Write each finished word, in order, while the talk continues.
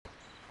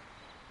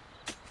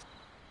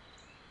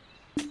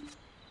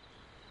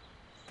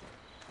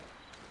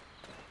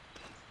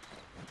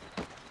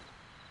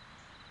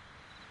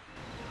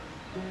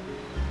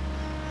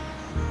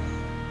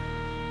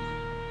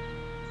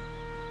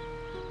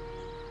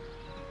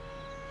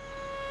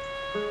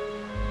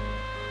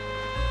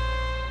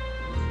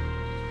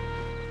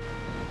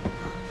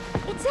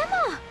It's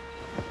Emma!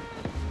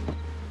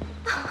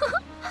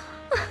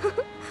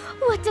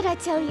 What did I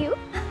tell you?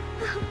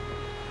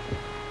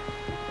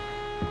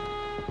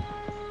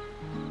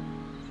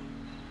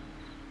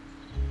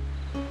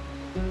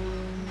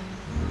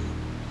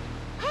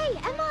 Hey,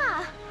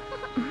 Emma!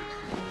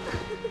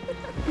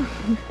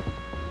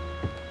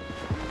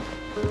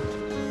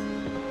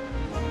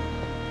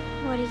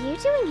 What are you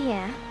doing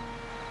here?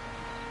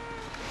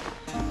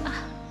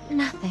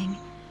 Nothing.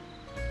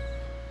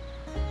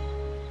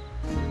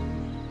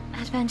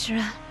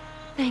 Adventurer,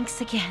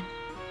 thanks again.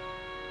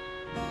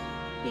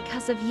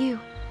 Because of you,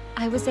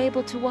 I was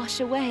able to wash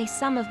away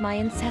some of my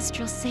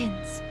ancestral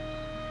sins.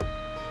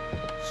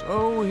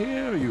 So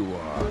here you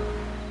are.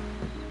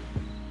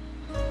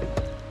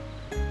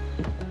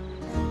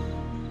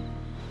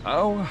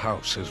 Our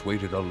house has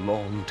waited a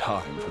long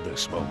time for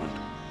this moment.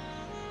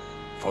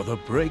 For the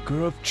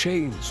breaker of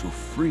chains who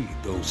freed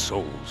those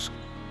souls.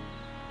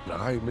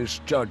 I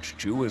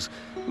misjudged you as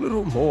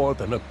little more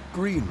than a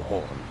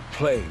greenhorn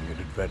playing an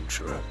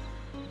adventurer.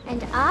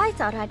 And I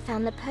thought I'd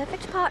found the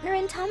perfect partner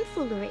in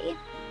tomfoolery.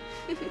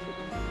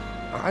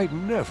 I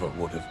never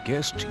would have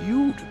guessed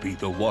you to be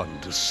the one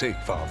to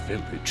save our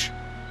village.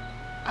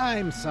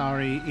 I'm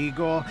sorry,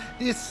 Igor.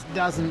 This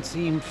doesn't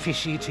seem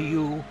fishy to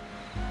you.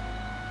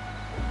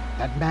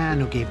 That man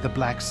who gave the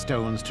black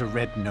stones to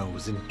Red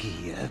Nose and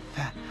Kiev.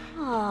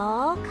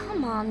 Oh,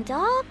 come on,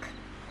 Doc.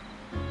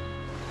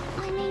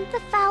 I mean, the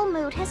foul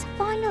mood has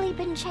finally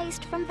been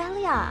chased from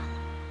Velia.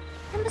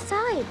 And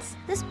besides,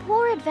 this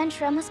poor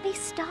adventurer must be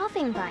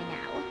starving by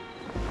now.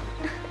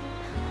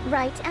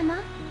 Right,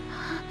 Emma?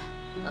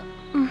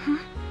 Mm-hmm.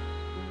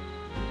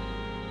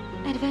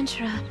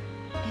 Adventurer,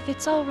 if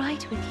it's all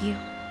right with you,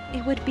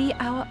 it would be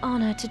our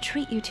honor to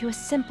treat you to a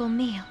simple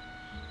meal.